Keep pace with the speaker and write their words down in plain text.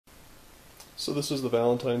So this is the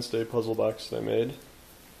Valentine's Day puzzle box that I made.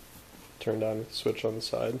 Turned on with the switch on the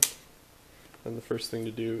side. And the first thing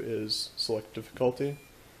to do is select difficulty.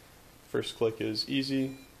 First click is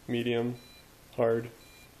easy, medium, hard,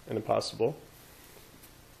 and impossible.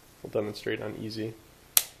 We'll demonstrate on easy.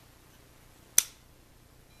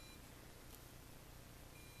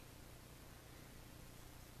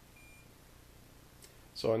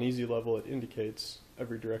 So on easy level it indicates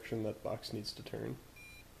every direction that box needs to turn.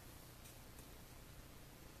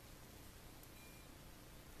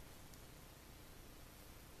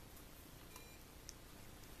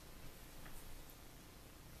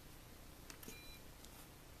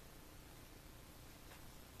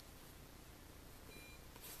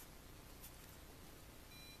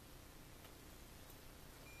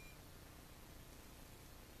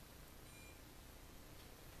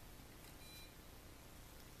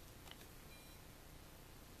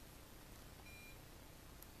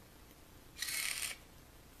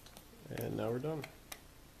 And now we're done.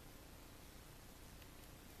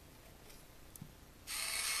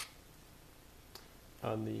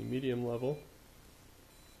 On the medium level,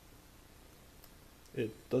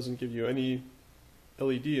 it doesn't give you any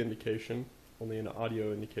LED indication, only an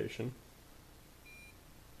audio indication.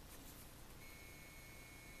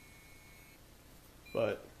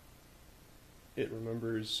 But it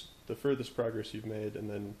remembers the furthest progress you've made and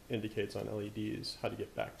then indicates on LEDs how to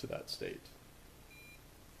get back to that state.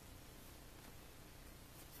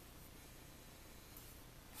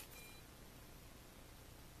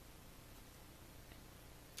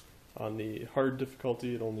 On the hard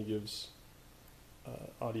difficulty, it only gives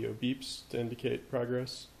audio beeps to indicate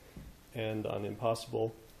progress, and on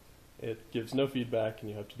impossible, it gives no feedback and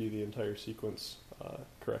you have to do the entire sequence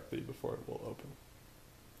correctly before it will open.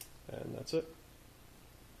 And that's it.